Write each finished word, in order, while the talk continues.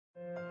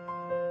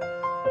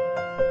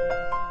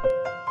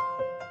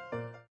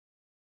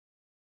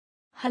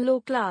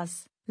Hello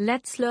class,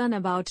 let's learn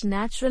about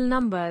natural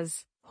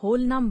numbers, whole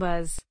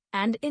numbers,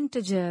 and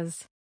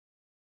integers.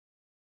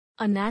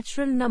 A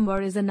natural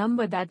number is a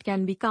number that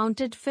can be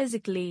counted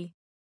physically.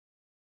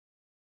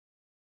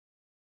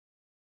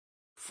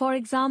 For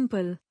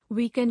example,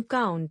 we can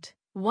count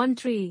 1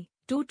 tree,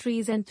 2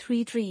 trees and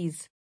 3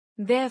 trees.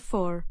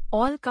 Therefore,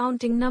 all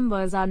counting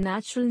numbers are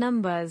natural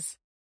numbers.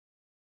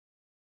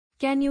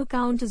 Can you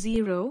count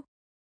 0?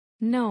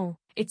 No,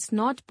 it's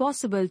not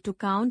possible to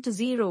count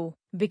 0,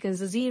 because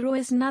 0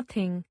 is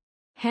nothing.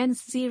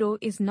 Hence 0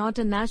 is not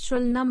a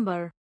natural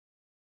number.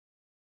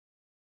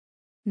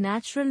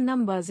 Natural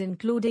numbers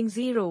including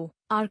 0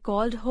 are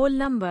called whole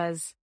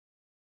numbers.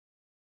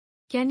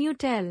 Can you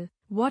tell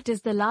what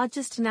is the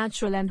largest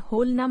natural and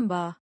whole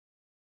number?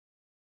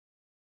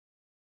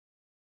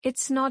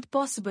 It's not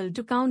possible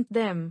to count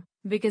them,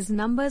 because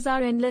numbers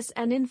are endless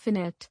and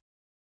infinite.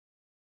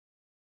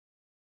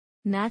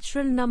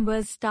 Natural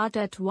numbers start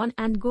at 1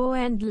 and go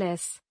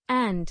endless,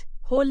 and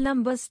whole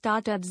numbers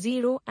start at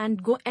 0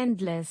 and go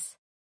endless.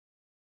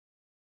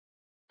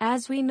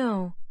 As we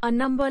know, a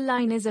number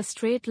line is a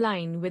straight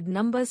line with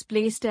numbers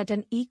placed at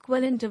an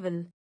equal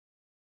interval.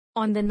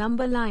 On the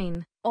number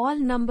line, all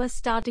numbers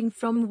starting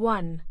from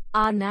 1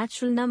 are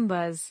natural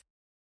numbers,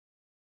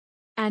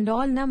 and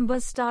all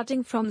numbers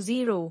starting from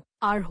 0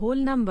 are whole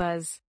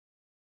numbers.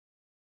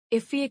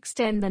 If we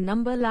extend the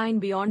number line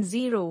beyond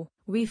 0,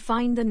 we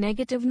find the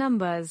negative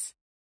numbers.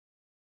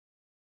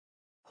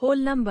 Whole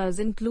numbers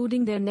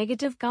including their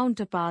negative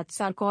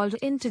counterparts are called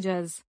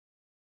integers.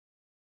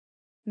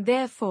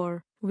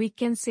 Therefore, we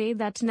can say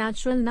that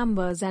natural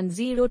numbers and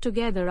 0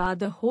 together are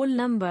the whole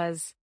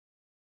numbers.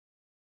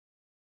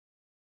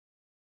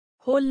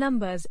 Whole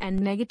numbers and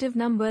negative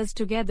numbers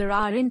together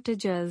are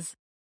integers.